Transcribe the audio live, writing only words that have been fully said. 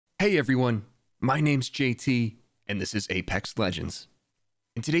Hey everyone, my name's JayTee, and this is Apex Legends.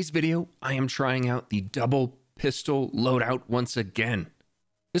 In today's video, I am trying out the double pistol loadout once again.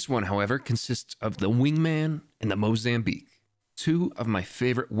 This one, however, consists of the Wingman and the Mozambique, two of my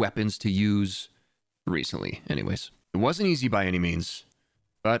favorite weapons to use recently, anyways. It wasn't easy by any means,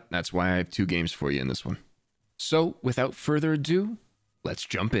 but that's why I have two games for you in this one. So, without further ado, let's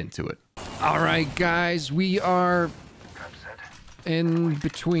jump into it. All right, guys, we are in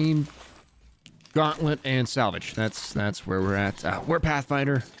between Gauntlet and Salvage. That's where we're at. We're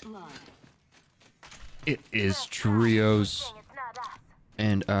Pathfinder. It is trios.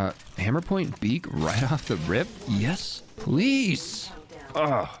 And hammer point beak right off the rip. Yes, please.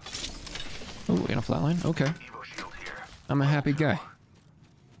 Oh, in a flatline. Okay. I'm a happy guy.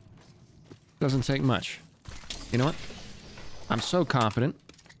 Doesn't take much. You know what? I'm so confident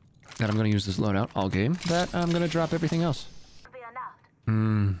that I'm going to use this loadout all game that I'm going to drop everything else.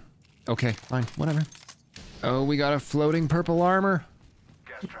 Okay, fine, whatever. Oh, we got a floating purple armor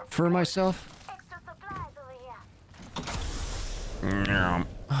for myself. No.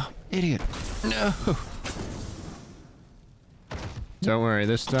 Oh, idiot. No. Don't worry,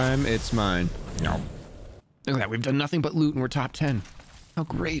 this time it's mine. No. Look at that, we've done nothing but loot and we're top 10. How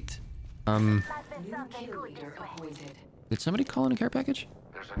great. Did somebody call in a care package?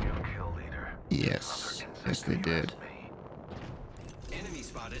 There's a new kill leader. Yes. Yes, they did. Enemy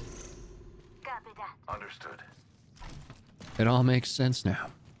spotted. Copy that. Understood. It all makes sense now.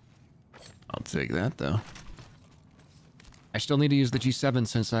 I'll take that, though. I still need to use the G7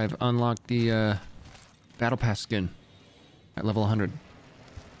 since I've unlocked the Battle Pass skin at level 100.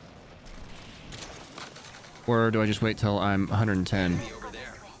 Or do I just wait till I'm 110? Enemy over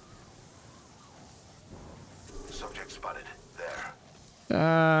there. Subject spotted. There.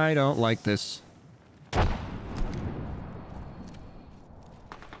 I don't like this.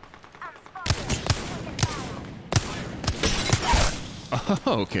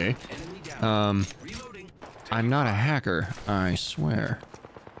 Oh, okay. I'm not a hacker, I swear.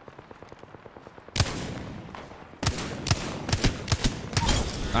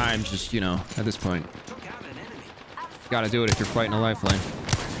 I'm just, you know, at this point, gotta do it if you're fighting a lifeline.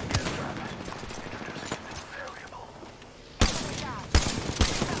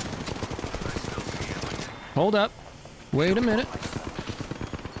 Hold up. Wait a minute.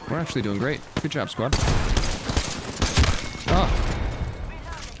 We're actually doing great. Good job, squad. Oh.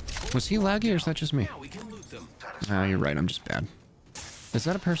 Was he laggy or is that just me? Ah, you're right, I'm just bad. Is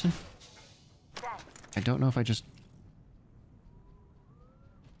that a person? I don't know if I just...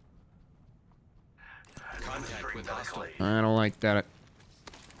 I don't like that. I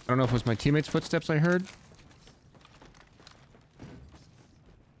don't know if it was my teammates' footsteps I heard.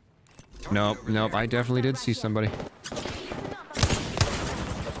 Nope, I definitely did see somebody.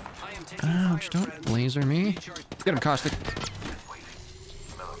 Ouch, don't laser me. Get him, Caustic.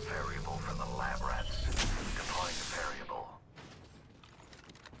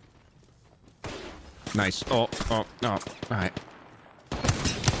 Nice. Oh, no. Alright.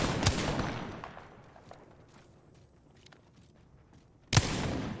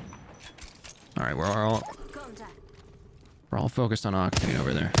 Alright, we're all focused on Octane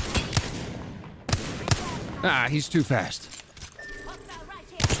over there. Ah, he's too fast.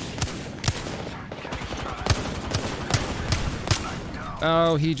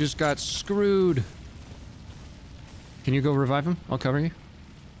 Oh, he just got screwed. Can you go revive him? I'll cover you.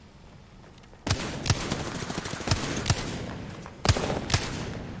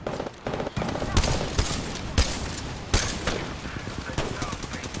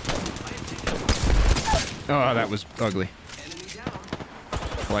 Oh, that was ugly.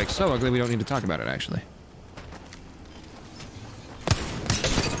 Like, so ugly we don't need to talk about it, actually.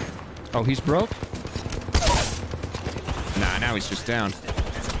 Oh, he's broke? Nah, now he's just down.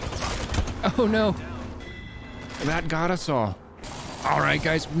 Oh, no. That got us all. All right,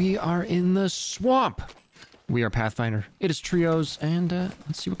 guys, we are in the swamp. We are Pathfinder. It is trios, and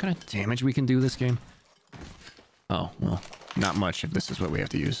let's see what kind of damage we can do this game. Oh, well, not much if this is what we have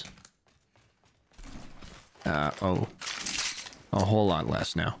to use. Oh. A whole lot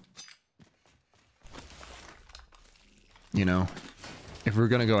less now. You know, if we're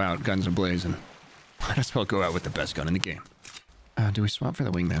gonna go out guns a-blazing, might as well go out with the best gun in the game. Do we swap for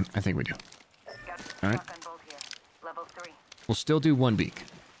the Wingman? I think we do. Alright. We'll still do one beak.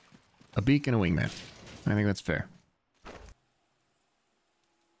 A beak and a Wingman. I think that's fair.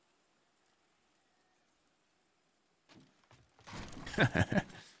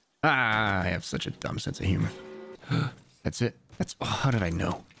 I have such a dumb sense of humor. That's it. That's... Oh, how did I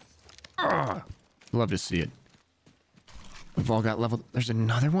know? Oh, love to see it. We've all got level... There's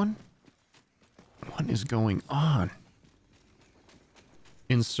another one? What is going on?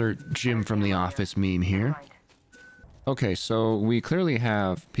 Insert Jim from The Office meme here. Okay, so we clearly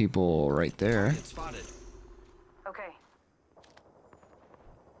have people right there. Okay.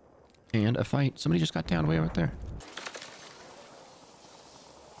 And a fight. Somebody just got down way over there.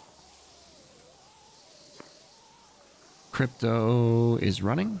 Crypto is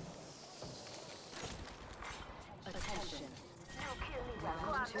running.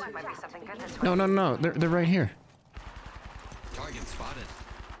 No, no, no. They're right here. Target spotted.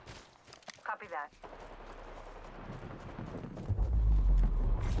 Copy that.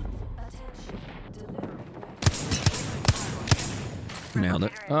 Nailed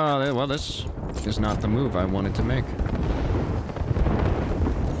it. Oh, well, this is not the move I wanted to make.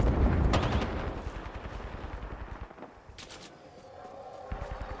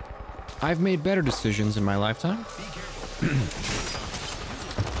 I've made better decisions in my lifetime.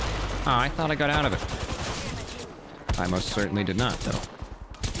 Ah, I thought I got out of it. I most certainly did not, though.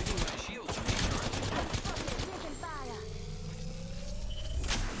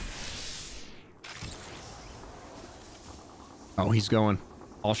 Oh, he's going.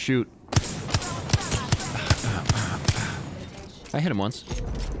 I'll shoot. I hit him once.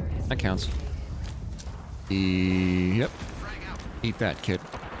 That counts. Yep. Eat that, kid.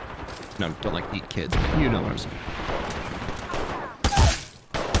 No, don't like eat kids. You know what I'm saying.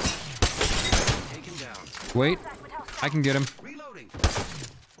 Wait. I can get him.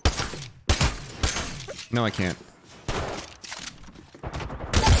 No, I can't.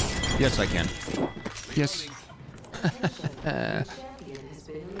 Yes, I can. Yes.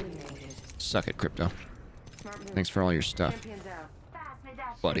 Suck it, Crypto. Thanks for all your stuff,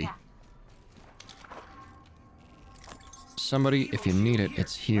 buddy. Somebody, if you need it,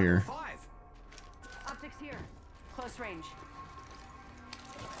 it's here. Optics here. Close range.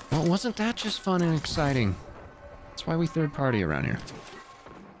 Well, wasn't that just fun and exciting? That's why we third party around here.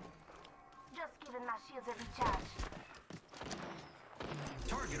 Just giving my shields a recharge.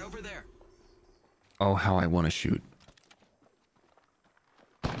 Target over there. Oh, how I want to shoot.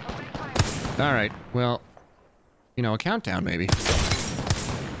 Alright, well, you know, a countdown maybe.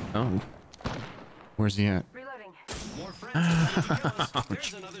 Oh. Where's he at? Reloading. More friends.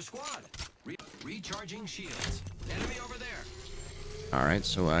 There's another squad. Recharging shields. Enemy over there. Alright,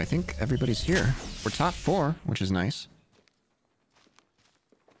 so I think everybody's here. We're top 4, which is nice.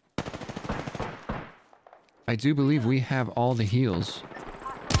 I do believe we have all the heals.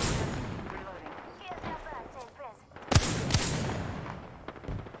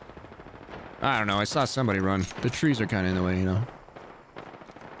 I don't know, I saw somebody run. The trees are kind of in the way, you know.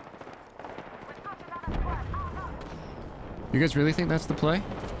 You guys really think that's the play?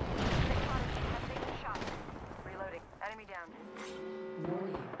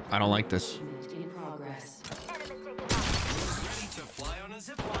 I don't like this. Ready to fly on a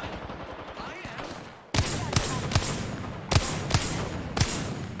zip line. I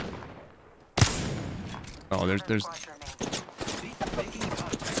am. Oh, there's...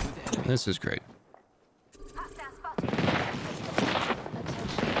 This is great.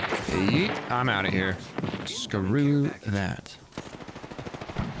 Yeet, I'm out of here. Screw that.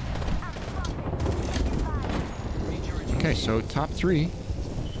 Okay, so top 3.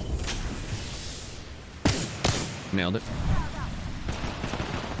 Nailed it.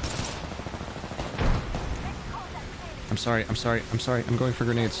 I'm sorry, I'm sorry, I'm sorry. I'm going for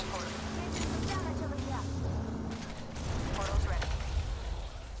grenades.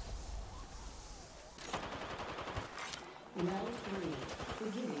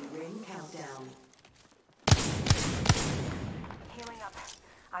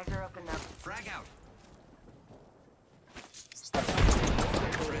 Frag out.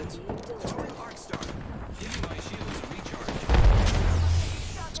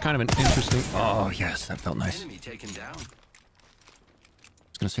 It's kind of an interesting... Oh, yes, that felt nice. Enemy taken down. I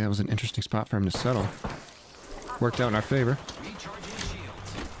was going to say that was an interesting spot for him to settle. Worked out in our favor. Recharging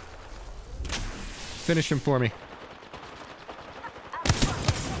shields. Finish him for me.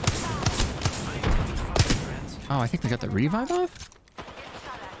 Oh, I think they got the revive off?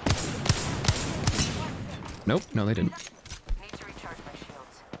 Nope, no they didn't. Need to recharge my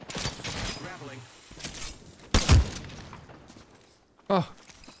shields. Grappling. Oh.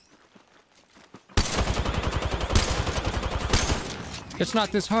 It's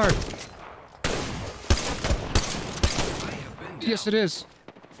not this hard. Yes, it is.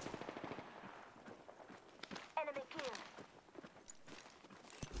 Enemy killed.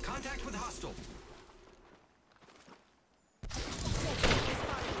 Contact with hostile.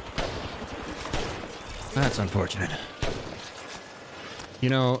 That's unfortunate. You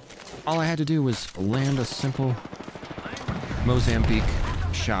know, all I had to do was land a simple Mozambique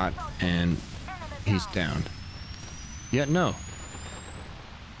shot and he's downed. Yet no.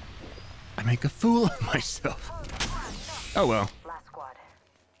 I make a fool of myself. Oh well. Last squad.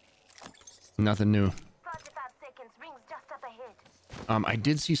 Nothing new. 45 seconds. Rings just up ahead. I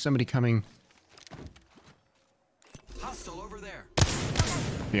did see somebody coming. Hostile over there.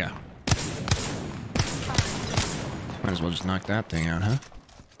 Yeah. Might as well just knock that thing out, huh?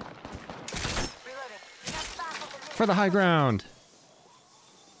 Reloading. Just back on the For the high ground.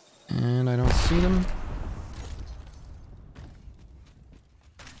 And I don't see them.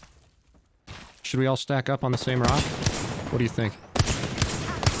 Should we all stack up on the same rock? What do you think?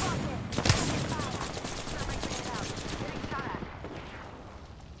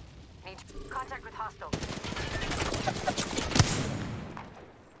 Need contact with hostile.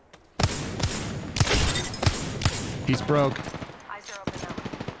 He's broke. Eyes are open now.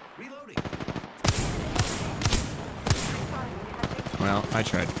 Reloading. Well, I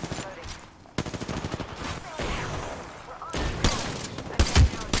tried. Reloading.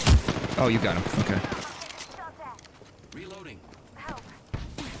 Oh, you got him. Okay. Shot at. Reloading. Help.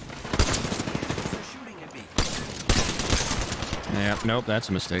 They're shooting at me. Yeah, nope, that's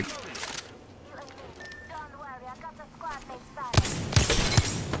a mistake. You and me. Don't worry, I got the squad mates back.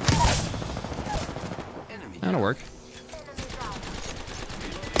 Enemy. That'll work. Enemy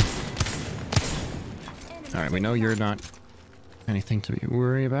down. All right, we know you're not anything to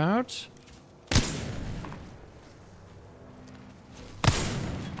worry about.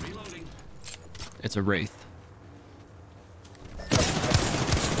 Reloading. It's a wraith.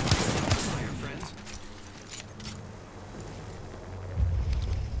 Fire, friends.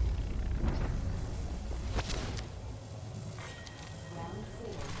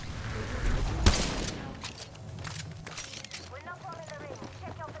 We're not all in the ring.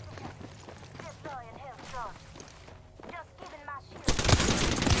 Check your position. Destroy and heal strong. Just giving my shield.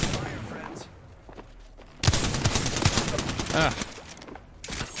 Fire, friends. Ah,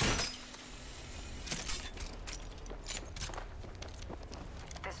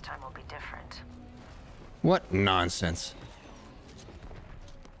 This time will be different. what nonsense.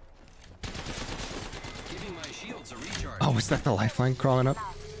 Giving my shields a recharge. Oh, is that the lifeline crawling up?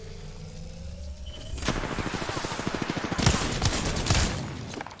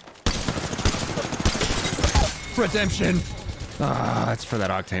 Redemption! Ah, that's for that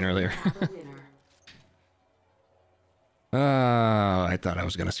octane earlier. Oh, I thought I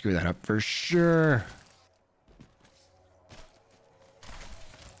was gonna screw that up for sure.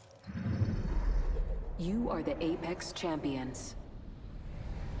 You are the Apex champions.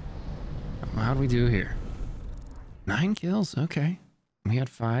 How'd we do here? 9 kills? Okay. We had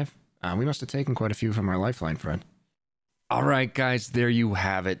 5. We must have taken quite a few from our lifeline friend. All right, guys, there you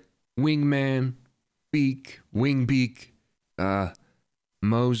have it. Wingman, Wingbeak,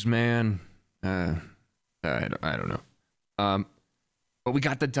 Mozman, I don't know. But we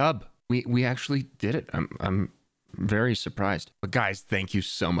got the dub. We actually did it. I'm very surprised. But guys, thank you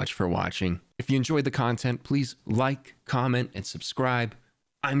so much for watching. If you enjoyed the content, please like, comment, and subscribe.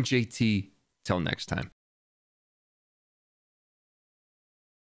 I'm JayTee. Till next time.